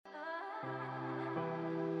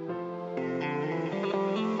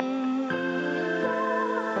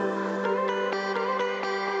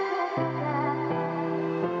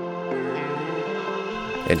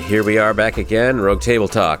And here we are back again, Rogue Table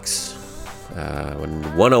Talks,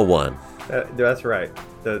 101. That's right.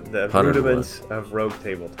 The rudiments of Rogue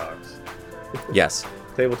Table Talks. Yes.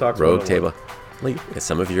 Table Talks Rogue 101. Table.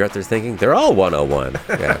 Some of you are out there thinking, they're all 101.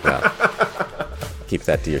 Yeah, well, keep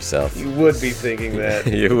that to yourself. You would be thinking that.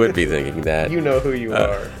 You would be thinking that. You know who you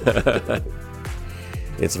are.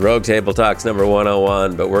 It's Rogue Table Talks number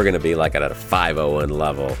 101, but we're going to be like at a 501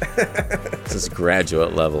 level. This is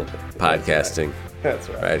graduate level podcasting. That's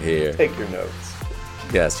right. Right here. Take your notes.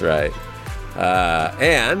 Yes, right.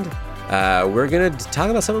 And we're going to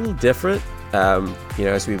talk about something a little different.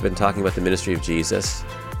 As we've been talking about the ministry of Jesus,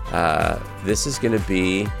 this is going to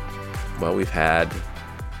be, well, we've had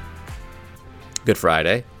Good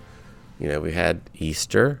Friday. We had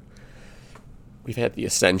Easter. We've had the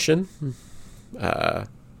Ascension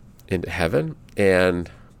into heaven.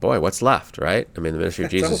 And boy, what's left, right? I mean, the ministry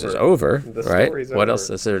of Jesus is over, right? What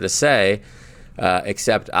else is there to say?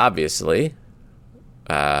 Except, obviously,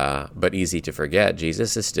 but easy to forget,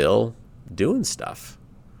 Jesus is still doing stuff.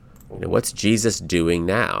 What's Jesus doing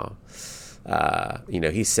now?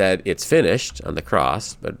 He said it's finished on the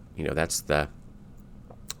cross, but, that's the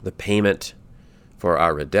payment for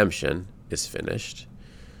our redemption is finished.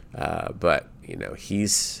 But,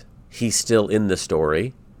 he's still in the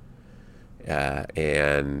story,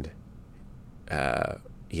 and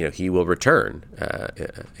he will return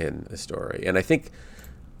in the story. And I think,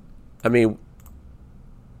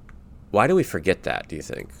 why do we forget that, do you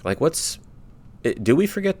think? Like, do we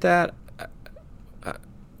forget that?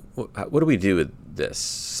 What do we do with this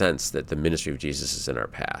sense that the ministry of Jesus is in our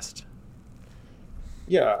past?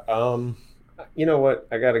 Yeah, you know what?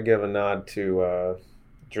 I got to give a nod to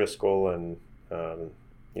Driscoll and,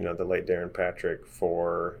 the late Darren Patrick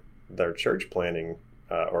for their church planning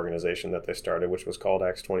organization that they started, which was called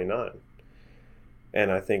Acts 29.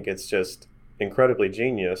 And I think it's just incredibly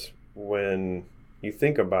genius when you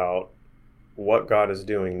think about what God is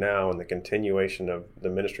doing now and the continuation of the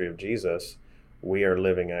ministry of Jesus. We are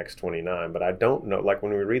living Acts 29. But I don't know, like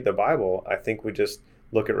when we read the Bible, I think we just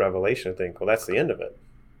look at Revelation and think, well, that's the end of it.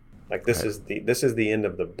 Like this is the end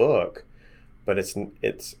of the book, but it's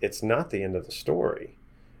not the end of the story.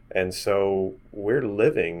 And so we're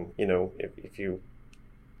living, if you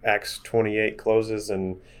Acts 28 closes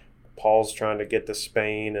and Paul's trying to get to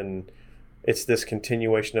Spain, and it's this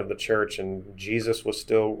continuation of the church, and Jesus was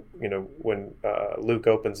still, when Luke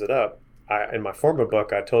opens it up, in my former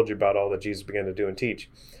book, I told you about all that Jesus began to do and teach.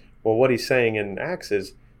 Well, what he's saying in Acts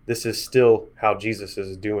is this is still how Jesus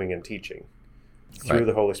is doing and teaching through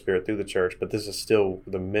the Holy Spirit, through the church, but this is still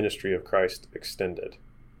the ministry of Christ extended.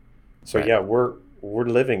 So yeah, we're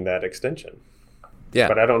living that extension. Yeah.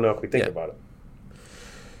 But I don't know if we think about it.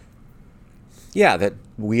 Yeah, that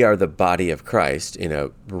we are the body of Christ in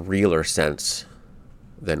a realer sense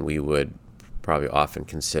than we would probably often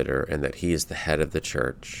consider, and that he is the head of the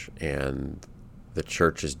church, and the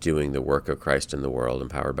church is doing the work of Christ in the world,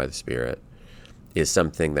 empowered by the Spirit, is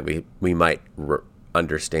something that we might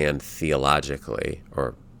understand theologically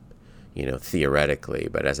or theoretically,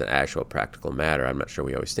 but as an actual practical matter, I'm not sure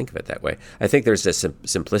we always think of it that way. I think there's a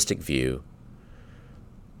simplistic view,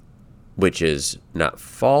 which is not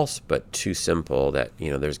false, but too simple, that,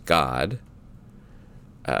 there's God.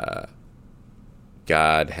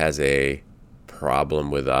 God has a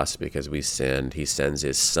problem with us because we sinned. He sends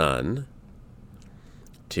his son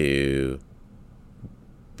to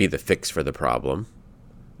be the fix for the problem.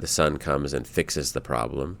 The son comes and fixes the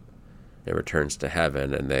problem. It returns to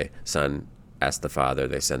heaven, and the Son asks the Father,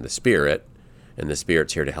 they send the Spirit, and the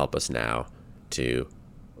Spirit's here to help us now to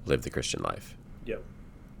live the Christian life. Yep.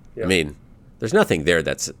 I mean, there's nothing there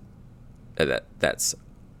that's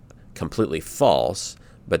completely false,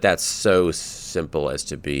 but that's so simple as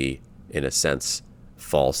to be, in a sense,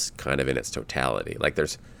 false kind of in its totality. Like,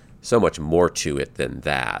 there's so much more to it than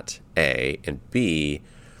that, A, and B,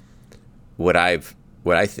 what I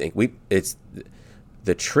think it's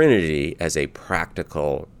the Trinity as a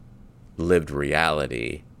practical, lived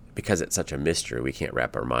reality, because it's such a mystery, we can't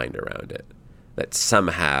wrap our mind around it. That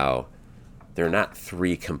somehow they're not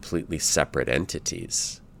three completely separate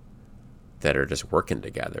entities that are just working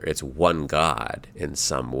together. It's one God in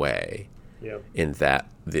some way, in that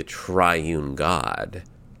the triune God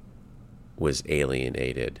was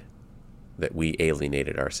alienated, that we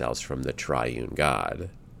alienated ourselves from the triune God.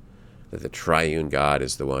 That the triune God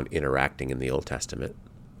is the one interacting in the Old Testament.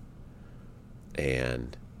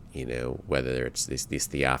 And, whether it's these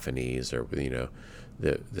theophanies or,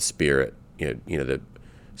 the Spirit, the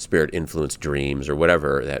Spirit influenced dreams or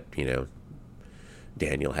whatever that,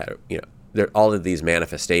 Daniel had, there all of these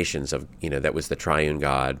manifestations of, that was the triune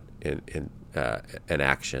God in an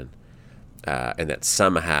action, and that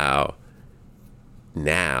somehow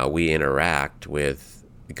now we interact with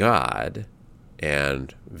God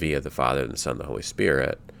and via the Father and the Son and the Holy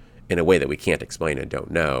Spirit in a way that we can't explain and don't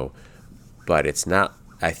know. But it's not,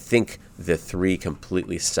 I think, the three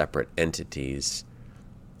completely separate entities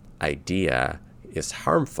idea is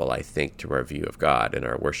harmful, I think, to our view of God and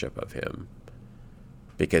our worship of him.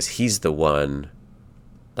 Because he's the one,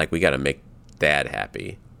 like, we got to make Dad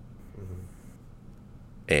happy.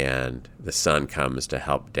 Mm-hmm. And the Son comes to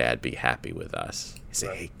help Dad be happy with us. You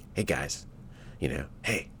say, hey guys,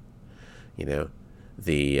 hey,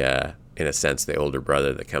 the, in a sense, the older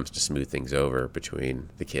brother that comes to smooth things over between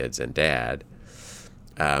the kids and Dad.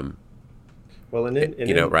 Well,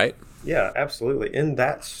 and right? Yeah, absolutely. In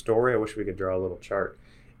that story, I wish we could draw a little chart.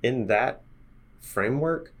 In that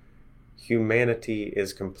framework, humanity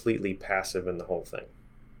is completely passive in the whole thing.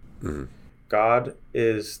 Mm-hmm. God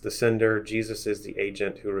is the sender. Jesus is the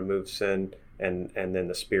agent who removes sin, and then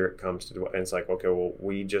the Spirit comes to do it. And it's like, okay, well,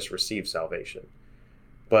 we just receive salvation.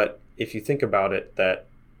 But if you think about it, that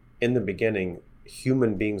in the beginning,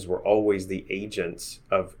 human beings were always the agents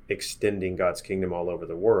of extending God's kingdom all over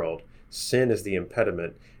the world. Sin is the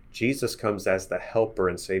impediment. Jesus comes as the helper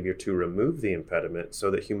and savior to remove the impediment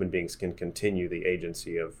so that human beings can continue the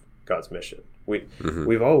agency of God's mission.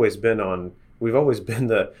 We've always been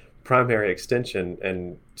the primary extension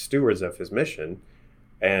and stewards of his mission,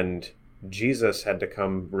 and Jesus had to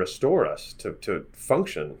come restore us to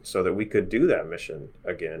function so that we could do that mission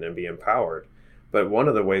again and be empowered. But one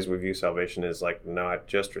of the ways we view salvation is like, no, I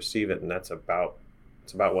just receive it, and it's about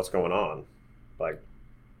what's going on. Like,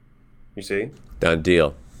 you see? Done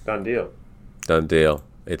deal.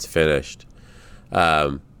 It's finished.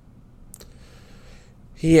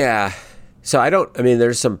 Yeah. So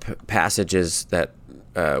there's some passages that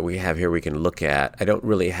we have here we can look at. I don't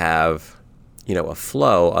really have, a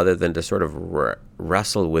flow other than to sort of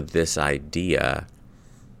wrestle with this idea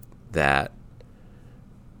that,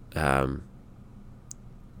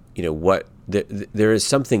 there is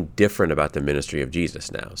something different about the ministry of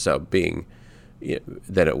Jesus now. So than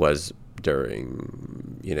it was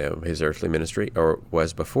during, his earthly ministry, or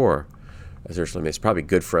was before his earthly ministry. It's probably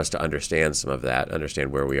good for us to understand some of that,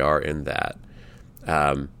 understand where we are in that.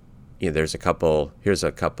 Here's a couple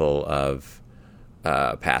of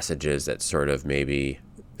passages that sort of maybe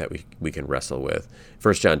that we can wrestle with.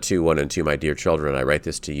 1 John 2:1-2, my dear children, I write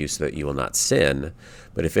this to you so that you will not sin.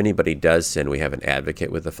 But if anybody does sin, we have an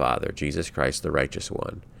advocate with the Father, Jesus Christ, the righteous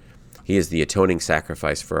one. He is the atoning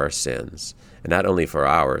sacrifice for our sins, and not only for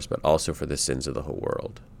ours, but also for the sins of the whole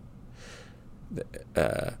world.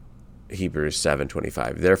 Hebrews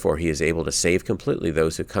 7:25. Therefore, he is able to save completely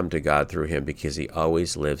those who come to God through him, because he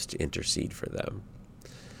always lives to intercede for them.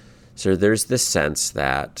 So there's this sense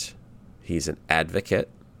that he's an advocate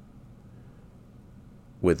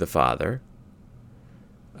with the Father.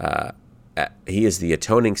 He is the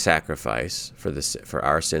atoning sacrifice for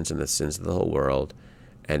our sins and the sins of the whole world.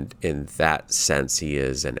 And in that sense, he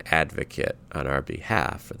is an advocate on our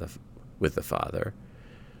behalf with the Father.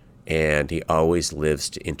 And he always lives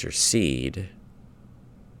to intercede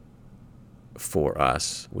for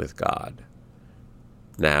us with God.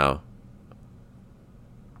 Now,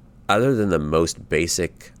 other than the most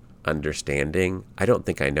basic understanding, I don't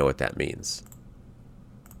think I know what that means.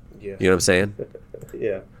 Yeah. You know what I'm saying?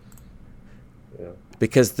 Yeah.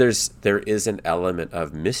 Because there is an element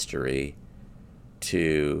of mystery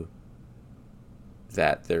to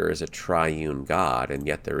that there is a triune God, and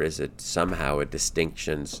yet there is somehow a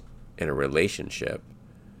distinction in a relationship,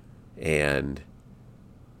 and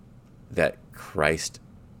that Christ,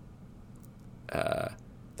 that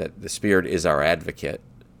the Spirit is our advocate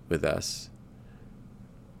with us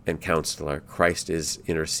and counselor. Christ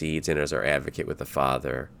intercedes and is our advocate with the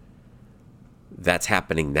Father. That's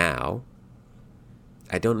happening now.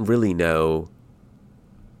 I don't really know,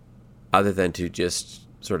 other than to just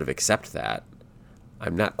sort of accept that.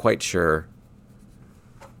 I'm not quite sure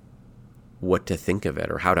what to think of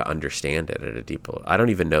it or how to understand it at a deeper level. I don't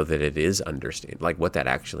even know that it is understand, like what that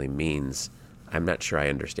actually means. I'm not sure I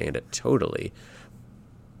understand it totally,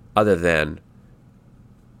 other than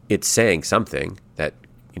it's saying something that,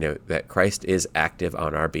 that Christ is active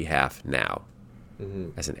on our behalf now,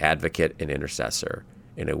 as an advocate and intercessor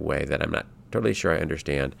in a way that I'm not totally sure I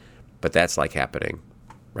understand, but that's like happening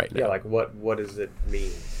right now. Yeah, like what does it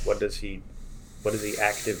mean? What is he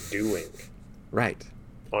active doing? Right.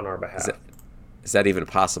 On our behalf. Is that even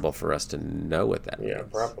possible for us to know what that means? Yeah,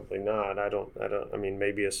 probably not. I mean,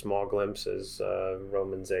 maybe a small glimpse is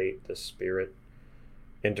Romans 8, the Spirit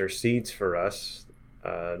intercedes for us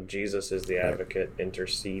Jesus is the advocate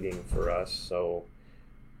interceding for us. So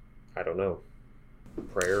I don't know.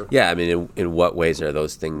 Prayer. Yeah, I mean, in what ways are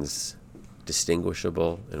those things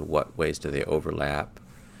distinguishable? In what ways do they overlap?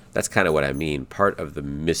 That's kind of what I mean. Part of the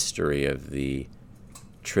mystery of the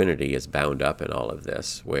Trinity is bound up in all of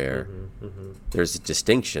this, where there's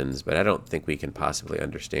distinctions, but I don't think we can possibly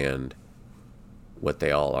understand what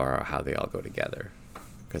they all are or how they all go together,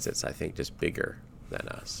 because it's, I think, just bigger than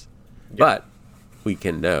us. Yep. But we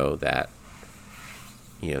can know that,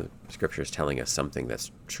 Scripture is telling us something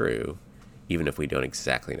that's true, even if we don't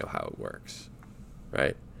exactly know how it works,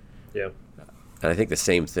 right? Yeah. And I think the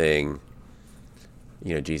same thing,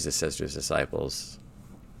 Jesus says to his disciples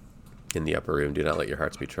in the upper room, "Do not let your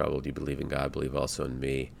hearts be troubled. You believe in God, believe also in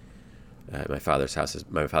me. My father's house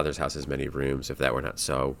has many rooms. If that were not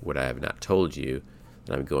so, would I have not told you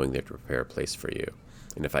that I'm going there to prepare a place for you?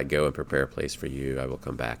 And if I go and prepare a place for you, I will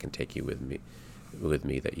come back and take you with me,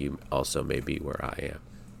 that you also may be where I am."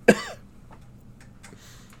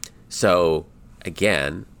 So,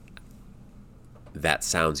 again, that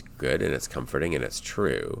sounds good and it's comforting and it's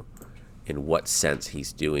true. In what sense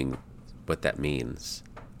he's doing what that means,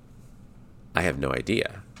 I have no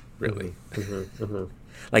idea, really.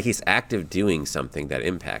 Like, he's active doing something that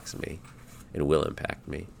impacts me and will impact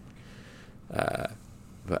me.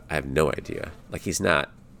 But I have no idea. Like, he's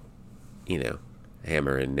not,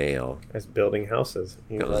 hammer and nail. As building houses.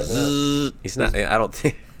 He's not. I don't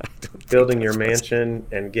think. Building your mansion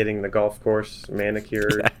and getting the golf course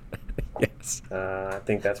manicured. Yes. I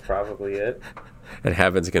think that's probably it. And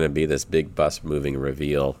heaven's going to be this big bus moving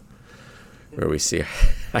reveal where we see.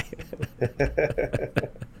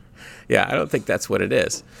 Yeah, I don't think that's what it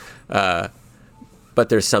is. But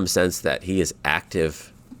there's some sense that he is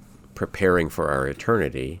active, preparing for our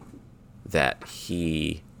eternity, that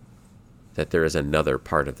there is another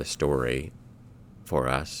part of the story for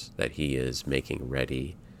us that he is making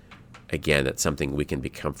ready. Again, that's something we can be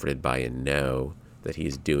comforted by and know that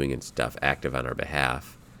he's doing and stuff active on our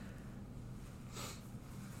behalf.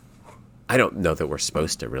 I don't know that we're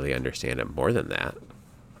supposed to really understand it more than that.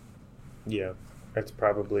 Yeah, that's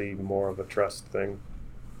probably more of a trust thing.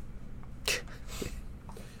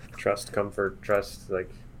 Trust, comfort, trust, I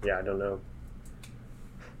don't know.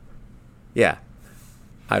 Yeah,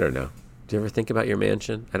 I don't know. Do you ever think about your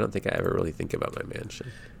mansion? I don't think I ever really think about my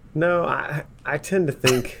mansion. No, I tend to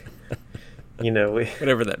think,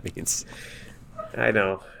 whatever that means. I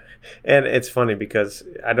know. And it's funny because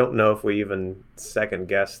I don't know if we even second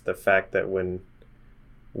guess the fact that when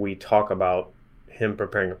we talk about him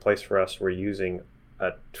preparing a place for us, we're using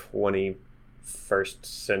a 21st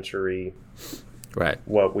century, right,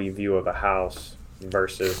 what we view of a house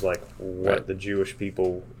versus what the Jewish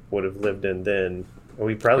people would have lived in then.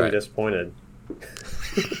 We'd probably be disappointed.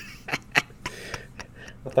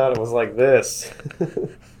 I thought it was like this.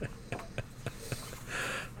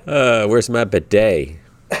 Where's my bidet?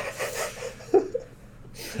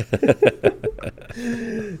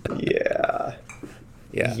 Yeah.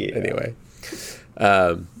 Anyway.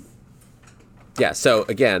 So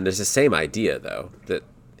again, there's the same idea, though, that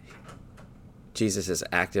Jesus is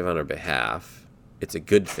active on our behalf. It's a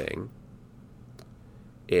good thing.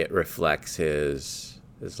 It reflects his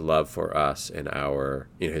love for us and our,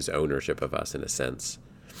 his ownership of us in a sense.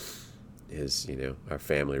 His, our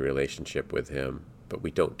family relationship with him, but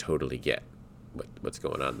we don't totally get what's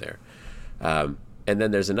going on there. And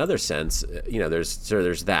then there's another sense,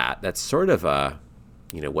 there's that. That's sort of a,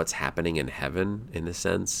 what's happening in heaven in a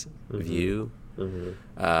sense view.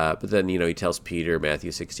 But then, he tells Peter,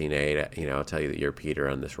 Matthew 16:8, I'll tell you that you're Peter,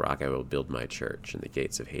 on this rock I will build my church, and the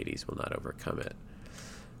gates of Hades will not overcome it.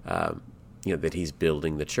 That he's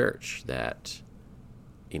building the church, that,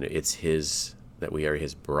 it's that we are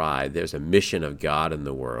his bride. There's a mission of God in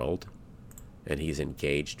the world, and he's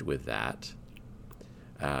engaged with that.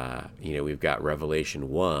 We've got Revelation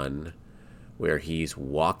 1, where he's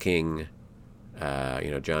walking.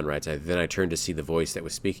 John writes, "Then I turned to see the voice that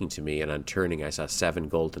was speaking to me, and on turning I saw 7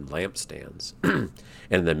 golden lampstands. And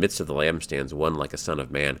in the midst of the lampstands, one like a son of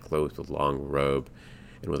man, clothed with long robe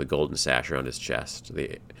and with a golden sash around his chest.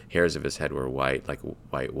 The hairs of his head were white, like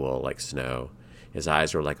white wool, like snow. His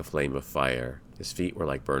eyes were like a flame of fire. His feet were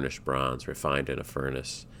like burnished bronze, refined in a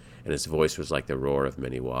furnace. And his voice was like the roar of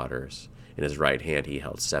many waters. In his right hand he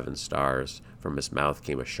held 7 stars. From his mouth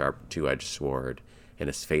came a sharp 2-edged sword, and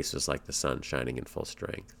his face was like the sun shining in full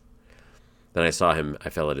strength. Then I saw him,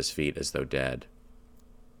 I fell at his feet as though dead.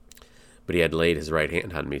 But he had laid his right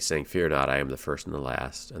hand on me, saying, 'Fear not, I am the first and the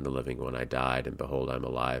last, and the living one. I died, and behold, I am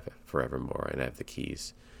alive forevermore, and I have the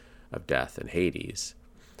keys of death and Hades.'"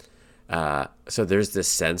 So there's this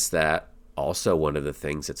sense that also one of the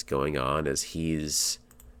things that's going on is he's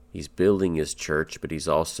building his church, but he's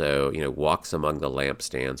also, walks among the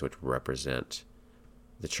lampstands, which represent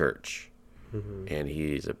the church. Mm-hmm. And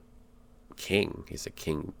he's a king. He's a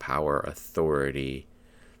king, power, authority.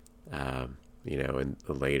 And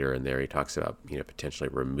later in there, he talks about, potentially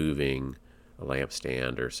removing a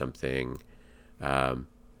lampstand or something.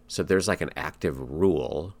 So there's like an active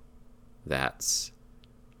rule that's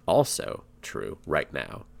also true right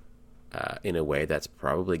now, in a way that's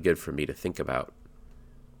probably good for me to think about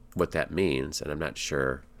what that means. And I'm not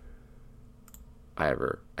sure I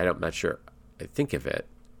think of it.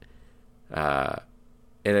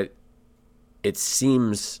 And it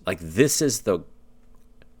seems like this is the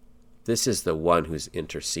one who's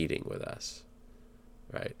interceding with us,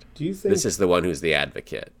 right? Do you think this is the one who's the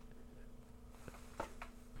advocate?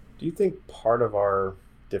 Do you think part of our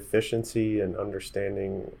deficiency in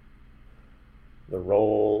understanding the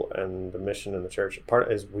role and the mission in the church,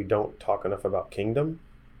 part is we don't talk enough about kingdom?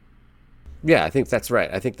 Yeah, I think that's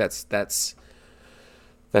right. I think that's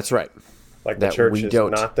right. Like the church is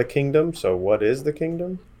not the kingdom, so what is the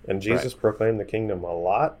kingdom? And Jesus proclaimed the kingdom a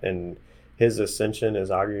lot, and his ascension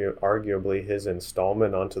is arguably his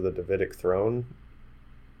installment onto the Davidic throne,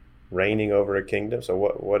 reigning over a kingdom. So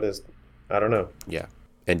what is, I don't know. Yeah.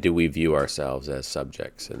 And do we view ourselves as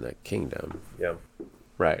subjects in the kingdom? Yeah.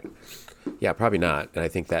 Right. Yeah, probably not. And I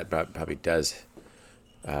think that probably does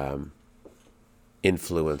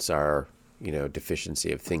influence our,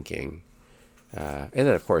 deficiency of thinking. And then,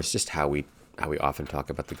 of course, just how we often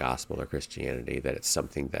talk about the gospel or Christianity, that it's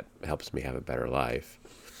something that helps me have a better life.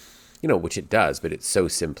 Which it does, but it's so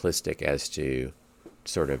simplistic as to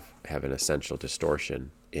sort of have an essential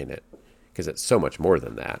distortion in it. Because it's so much more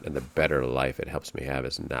than that, and the better life it helps me have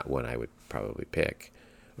is not one I would probably pick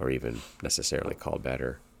or even necessarily call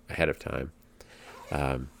better ahead of time.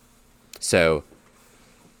 And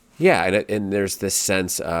there's this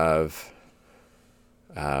sense of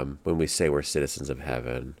when we say we're citizens of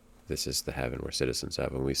heaven, this is the heaven we're citizens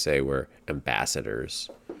of. When we say we're ambassadors,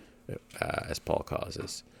 as Paul calls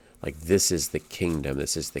us, like this is the kingdom,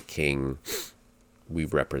 this is the king we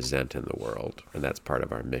represent in the world, and that's part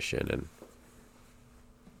of our mission. And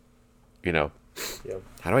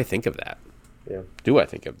how do I think of that? Yeah. Do I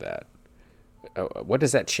think of that? What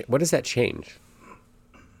does that change?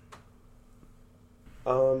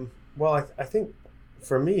 Well, I think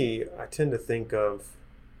for me, I tend to think of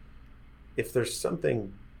if there's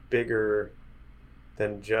something bigger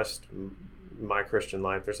than just my Christian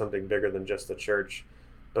life, there's something bigger than just the church,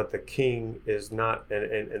 but the king is not,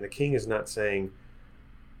 and the king is not saying,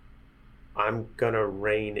 I'm going to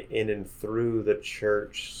reign in and through the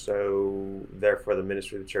church, so therefore the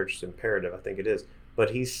ministry of the church is imperative. I think it is.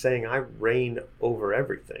 But he's saying, I reign over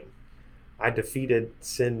everything. I defeated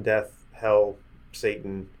sin, death, hell,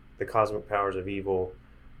 Satan, the cosmic powers of evil.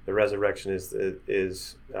 The resurrection is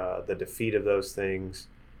the defeat of those things.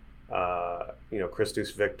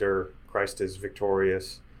 Christus Victor, Christ is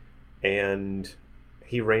victorious. And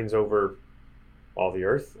he reigns over all the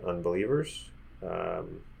earth, unbelievers.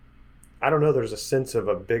 I don't know, there's a sense of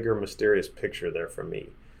a bigger mysterious picture there for me.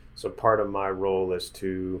 So part of my role is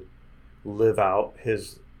to live out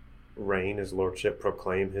his reign, his lordship,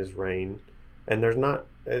 proclaim his reign. And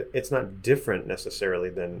it's not different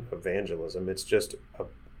necessarily than evangelism. It's just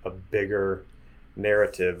a bigger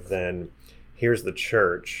narrative than here's the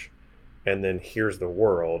church and then here's the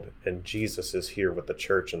world, and Jesus is here with the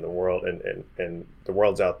church and the world, and the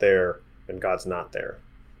world's out there and God's not there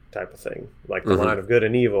type of thing. Like the line of good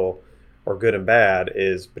and evil, or good and bad,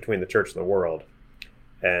 is between the church and the world.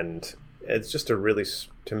 And it's just to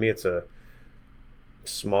me, it's a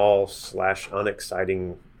small /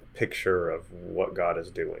 unexciting picture of what God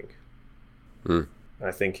is doing.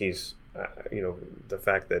 I think he's, the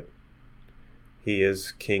fact that he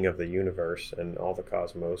is king of the universe and all the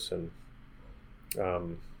cosmos, and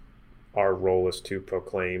our role is to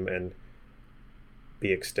proclaim and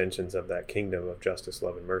be extensions of that kingdom of justice,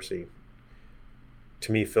 love, and mercy,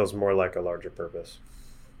 to me feels more like a larger purpose.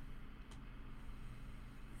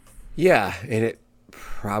 Yeah, and it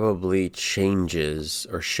probably changes,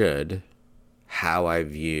 or should, how I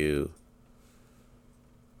view,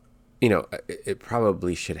 it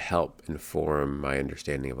probably should help inform my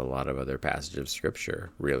understanding of a lot of other passages of Scripture,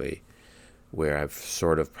 really, where I've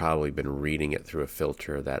sort of probably been reading it through a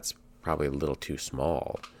filter that's probably a little too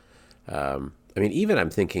small. Even I'm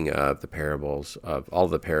thinking of all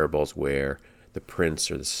the parables where the prince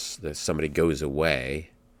or somebody goes away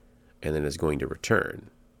and then is going to return.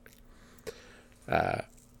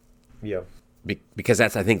 Because I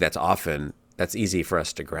think that's often that's easy for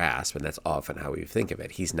us to grasp, and that's often how we think of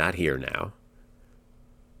it. He's not here now.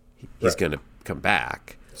 He's going to come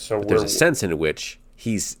back. So but there's a sense in which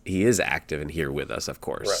he is active and here with us, of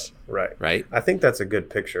course. Right. I think that's a good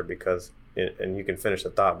picture because, and you can finish the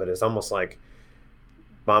thought, but it's almost like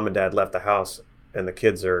mom and dad left the house and the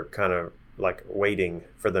kids are kind of like waiting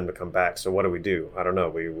for them to come back. So what do? I don't know.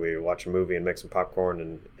 We watch a movie and make some popcorn,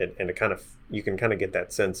 and it kind of, you can kind of get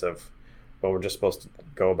that sense of, well, we're just supposed to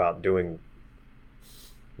go about doing,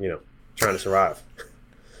 trying to survive.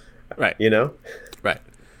 Right. Right.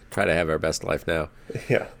 Try to have our best life now.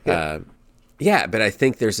 Yeah. But I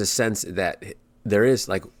think there's a sense that there is,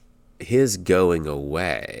 like, his going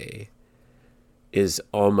away is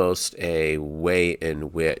almost a way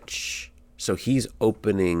in which, so he's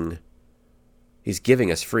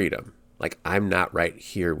giving us freedom. Like, I'm not right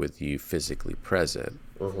here with you physically present.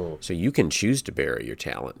 Mm-hmm. So you can choose to bury your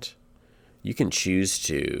talent. You can choose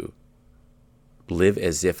to live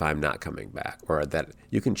as if I'm not coming back, or that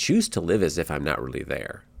you can choose to live as if I'm not really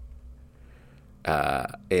there.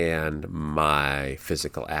 And my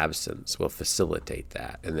physical absence will facilitate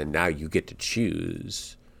that. And then now you get to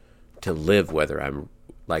choose to live whether I'm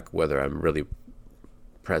really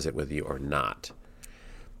present with you or not.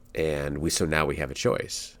 And so now we have a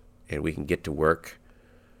choice, and we can get to work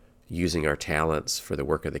using our talents for the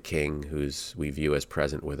work of the King, who's we view as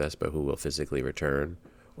present with us, but who will physically return,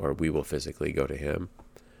 or we will physically go to him.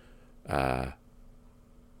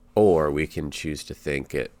 Or we can choose to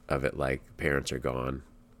think of it like parents are gone.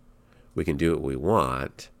 We can do what we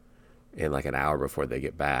want, and like an hour before they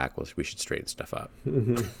get back, we should straighten stuff up.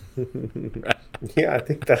 Right. Yeah, I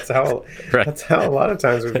think that's how a lot of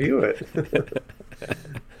times we view it.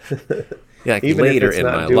 Yeah, like even later if it's in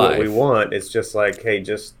not my do life, what we want, it's just like, hey,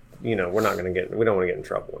 just we don't want to get in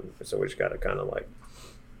trouble, so we just got to kind of like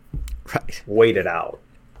wait it out.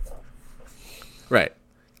 Right.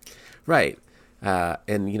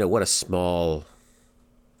 And what a small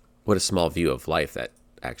view of life that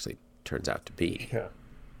actually turns out to be. Yeah.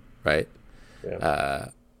 Right. Yeah.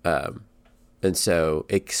 And so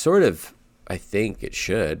it sort of, I think it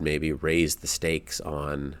should maybe raise the stakes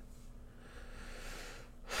on,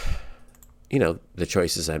 the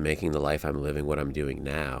choices I'm making, the life I'm living, what I'm doing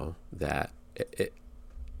now, that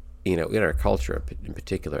in our culture in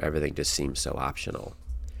particular, everything just seems so optional.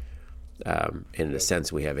 In a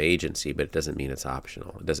sense, we have agency, but it doesn't mean it's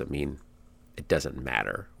optional. It doesn't mean it doesn't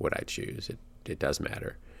matter what I choose. It does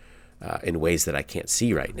matter in ways that I can't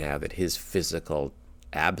see right now, that his physical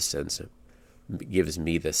absence gives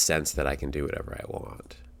me the sense that I can do whatever I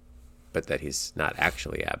want. But that he's not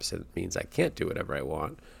actually absent means I can't do whatever I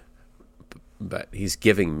want. But he's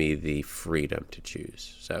giving me the freedom to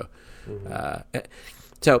choose. So,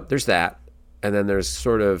 so there's that. And then there's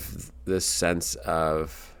sort of this sense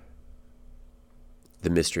of the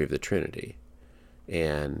mystery of the Trinity.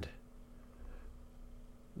 And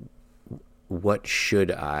what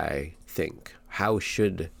should I think? How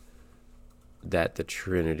should that the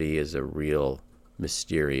Trinity is a real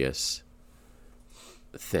mysterious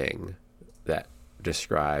thing that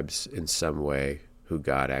describes in some way who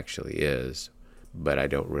God actually is, but I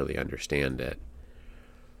don't really understand it.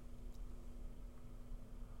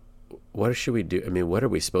 What should we do? I mean, what are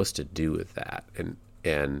we supposed to do with that?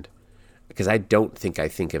 And because I don't think I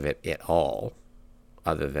think of it at all,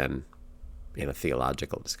 other than in a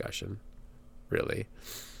theological discussion, really.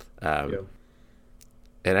 And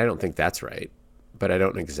I don't think that's right, but I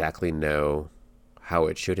don't exactly know how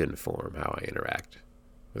it should inform how I interact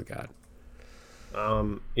with God.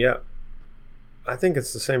 Yeah, I think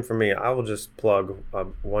it's the same for me. I will just plug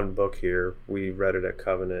one book here. We read it at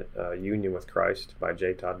Covenant, Union with Christ by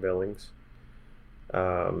J. Todd Billings.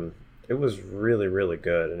 It was really, really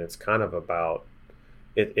good, and it's kind of about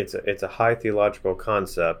it's a high theological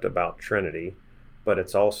concept about Trinity, but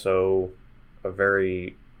it's also a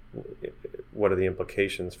very, what are the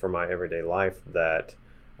implications for my everyday life that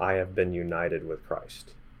I have been united with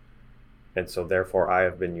Christ. And so therefore I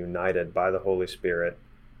have been united by the Holy Spirit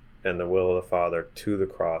and the will of the Father to the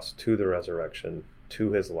cross, to the resurrection,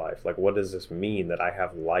 to his life. Like, what does this mean that I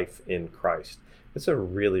have life in Christ? It's a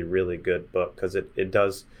really, really good book because it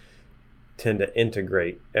does tend to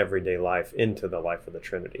integrate everyday life into the life of the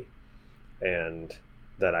Trinity. And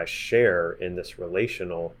that I share in this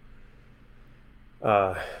relational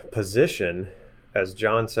position, as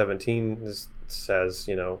John 17 says,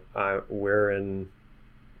 we're in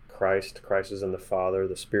Christ, Christ is in the Father,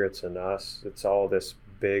 the Spirit's in us. It's all this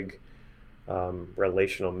big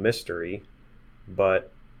relational mystery,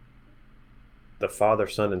 but the Father,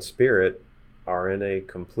 Son, and Spirit are in a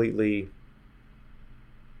completely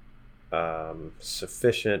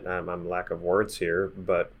sufficient. I'm lack of words here,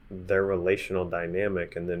 but their relational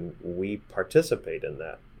dynamic, and then we participate in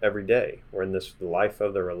that every day. We're in this life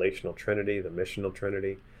of the relational Trinity, the missional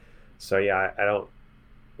Trinity. So yeah, I don't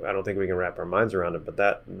think we can wrap our minds around it, but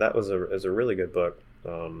that was a really good book,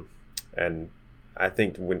 and I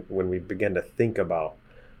think when we begin to think about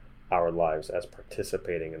our lives as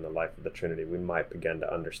participating in the life of the Trinity, we might begin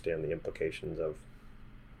to understand the implications of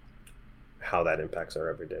how that impacts our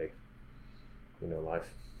everyday,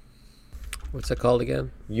 life. What's it called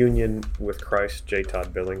again? Union with Christ, J.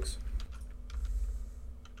 Todd Billings.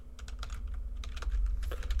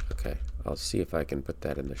 Okay, I'll see if I can put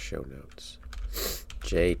that in the show notes.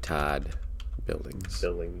 J. Todd Billings.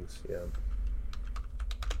 Billings, yeah.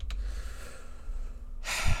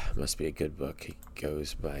 Must be a good book. He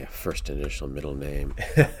goes by a first initial middle name.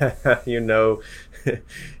 He's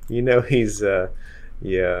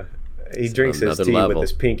yeah. He drinks his tea with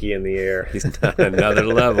his pinky in the air. He's on another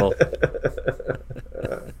level.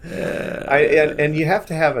 And you have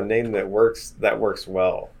to have a name that works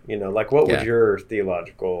well. Like what would your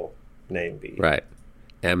theological name be? Right.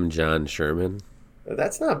 M. John Sherman.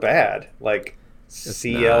 That's not bad. Like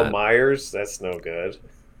C.L. Myers, that's no good.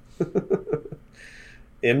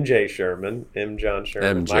 M.J. Sherman, M. John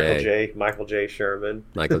Sherman, MJ. Michael J. Sherman.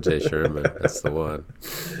 Michael J. Sherman, that's the one.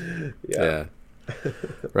 Yeah.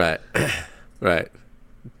 Right.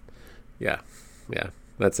 Yeah.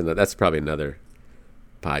 That's probably another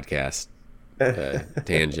podcast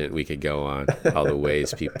tangent we could go on. All the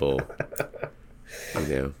ways people,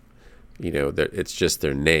 it's just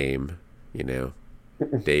their name,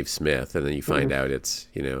 Dave Smith, and then you find out it's,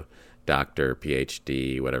 doctor,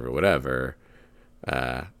 PhD, whatever.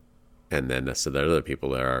 And then so there are other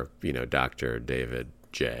people that are, Dr. David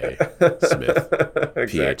J. Smith,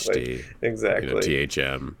 PhD, exactly,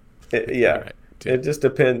 THM. Yeah, right. It just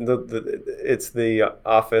depends. It's the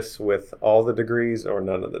office with all the degrees or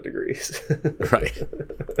none of the degrees. Right.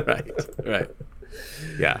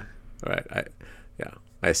 Yeah, right.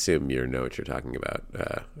 I assume you know what you're talking about.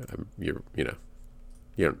 You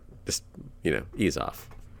don't just ease off,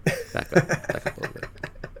 back up a little bit.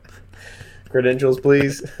 Credentials,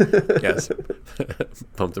 please. Yes.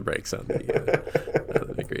 Pump the brakes on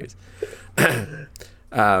the degrees.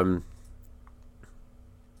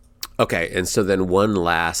 Okay, and so then one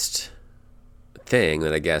last thing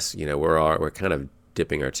that I guess we're kind of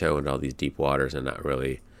dipping our toe into all these deep waters and not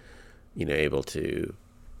really able to,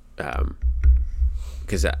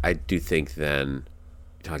 because I do think then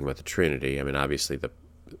talking about the Trinity. I mean, obviously the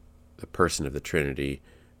person of the Trinity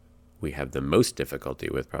we have the most difficulty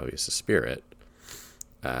with probably is the Spirit,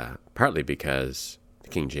 partly because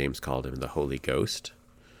King James called him the Holy Ghost,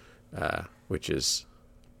 which is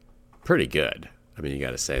pretty good. I mean, you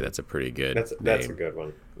got to say that's a pretty good name. That's a good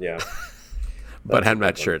one, yeah. But I'm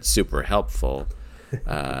not sure it's super helpful.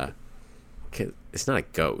 It's not a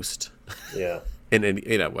ghost. Yeah. And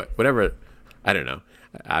whatever, I don't know.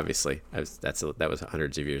 Obviously, that was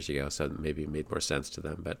hundreds of years ago, so maybe it made more sense to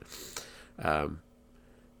them. But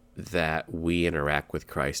that we interact with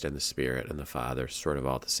Christ and the Spirit and the Father sort of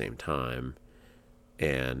all at the same time,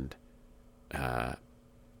 and I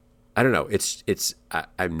don't know.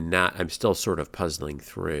 I'm still sort of puzzling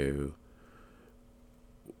through,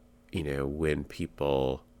 when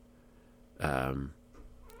people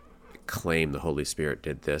claim the Holy Spirit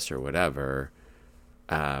did this or whatever.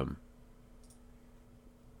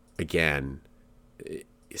 Again,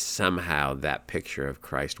 somehow that picture of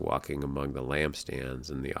Christ walking among the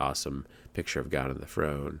lampstands and the awesome picture of God on the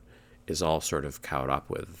throne is all sort of caught up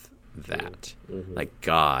with that. Mm-hmm. Like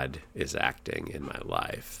God is acting in my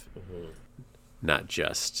life, not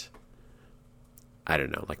just, I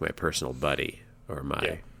don't know, like my personal buddy or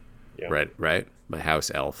my, right? My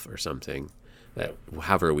house elf or something that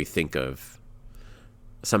however we think of,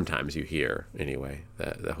 sometimes you hear anyway,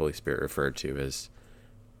 the Holy Spirit referred to as,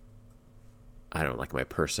 I don't know, like my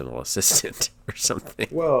personal assistant or something.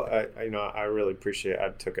 Well, I really appreciate. I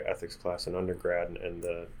took an ethics class in undergrad, and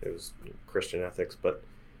it was Christian ethics. But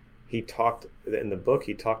he talked in the book.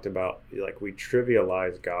 He talked about like we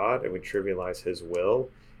trivialize God and we trivialize His will,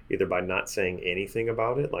 either by not saying anything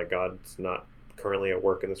about it, like God's not currently at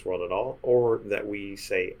work in this world at all, or that we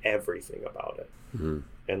say everything about it. Mm-hmm.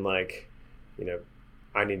 And like,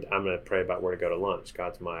 I'm going to pray about where to go to lunch.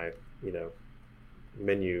 God's my,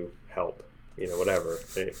 menu help. Whatever.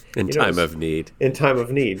 In time of need,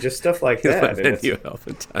 just stuff like that. And you help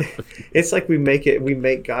in time of need. It's like we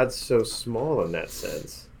make God so small in that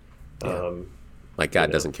sense. Yeah. Like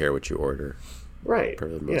God doesn't care what you order, right? For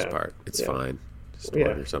the most part, it's fine. one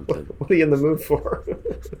or something. What are you in the mood for?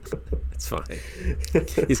 It's fine.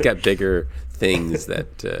 He's got bigger things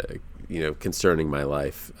that, concerning my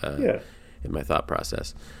life in my thought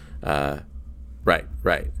process. Right.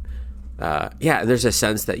 And there's a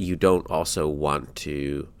sense that you don't also want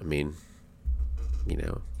to,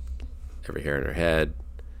 every hair in her head,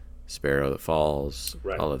 sparrow that falls,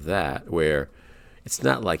 all of that, where it's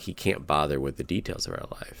not like he can't bother with the details of our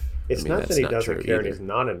life. It's not that he doesn't care and he's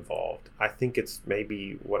not involved. I think it's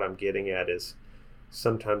maybe what I'm getting at is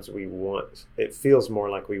sometimes it feels more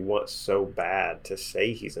like we want so bad to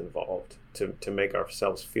say he's involved, to make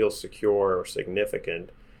ourselves feel secure or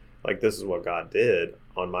significant. Like, this is what God did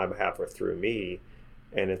on my behalf or through me.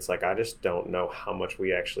 And it's like, I just don't know how much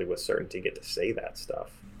we actually with certainty get to say that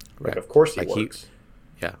stuff. Right. Like, of course he works.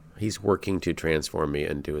 He's working to transform me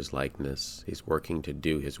into his likeness. He's working to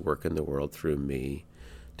do his work in the world through me,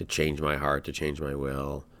 to change my heart, to change my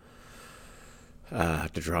will, to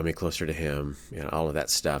draw me closer to him. All of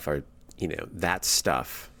that stuff that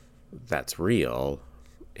stuff that's real.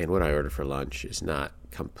 And what I order for lunch is not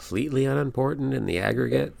completely unimportant in the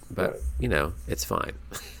aggregate, but it's fine.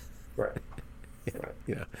 Right.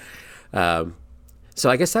 So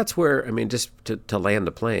I guess that's where, just to land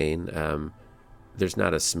the plane, there's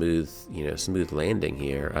not a smooth landing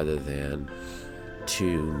here, other than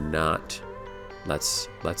to not let's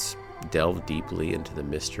delve deeply into the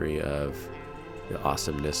mystery of the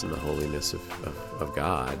awesomeness and the holiness of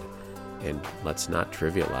God, and let's not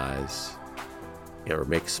trivialize or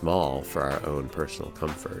make small for our own personal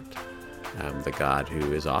comfort the God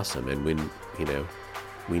who is awesome, and when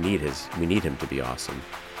we need him to be awesome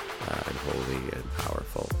and holy and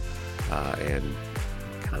powerful, and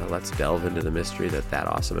kind of let's delve into the mystery that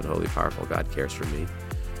awesome and holy, powerful God cares for me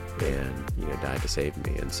and died to save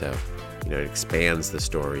me. And so it expands the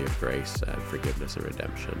story of grace and forgiveness and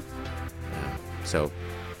redemption. So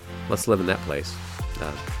let's live in that place.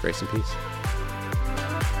 Grace and peace.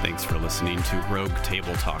 Thanks for listening to Rogue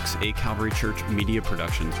Table Talks, a Calvary Church Media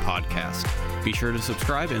Productions podcast. Be sure to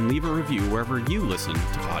subscribe and leave a review wherever you listen to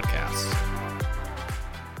podcasts.